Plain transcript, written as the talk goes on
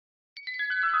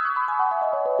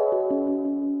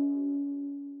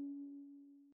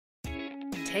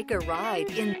Take a ride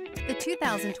in the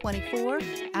 2024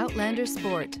 Outlander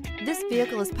Sport. This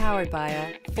vehicle is powered by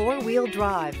a four-wheel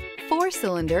drive,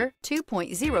 four-cylinder,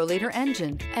 2.0-liter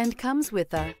engine, and comes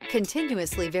with a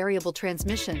continuously variable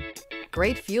transmission.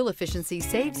 Great fuel efficiency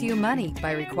saves you money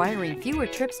by requiring fewer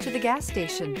trips to the gas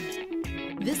station.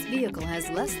 This vehicle has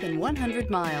less than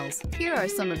 100 miles. Here are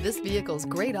some of this vehicle's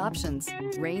great options: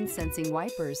 rain sensing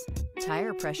wipers,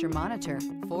 tire pressure monitor,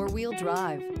 four-wheel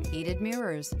drive, heated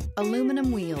mirrors,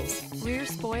 aluminum wheels, rear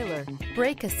spoiler,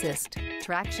 brake assist,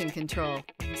 traction control,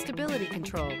 stability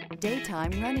control,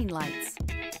 daytime running lights.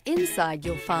 Inside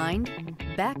you'll find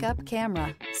backup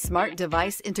camera, smart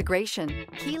device integration,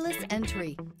 keyless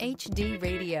entry, HD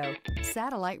radio,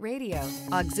 satellite radio,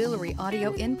 auxiliary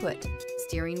audio input,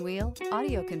 steering wheel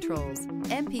audio controls,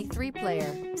 MP3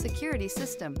 player, security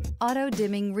system, auto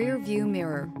dimming rear view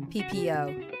mirror,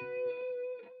 PPO.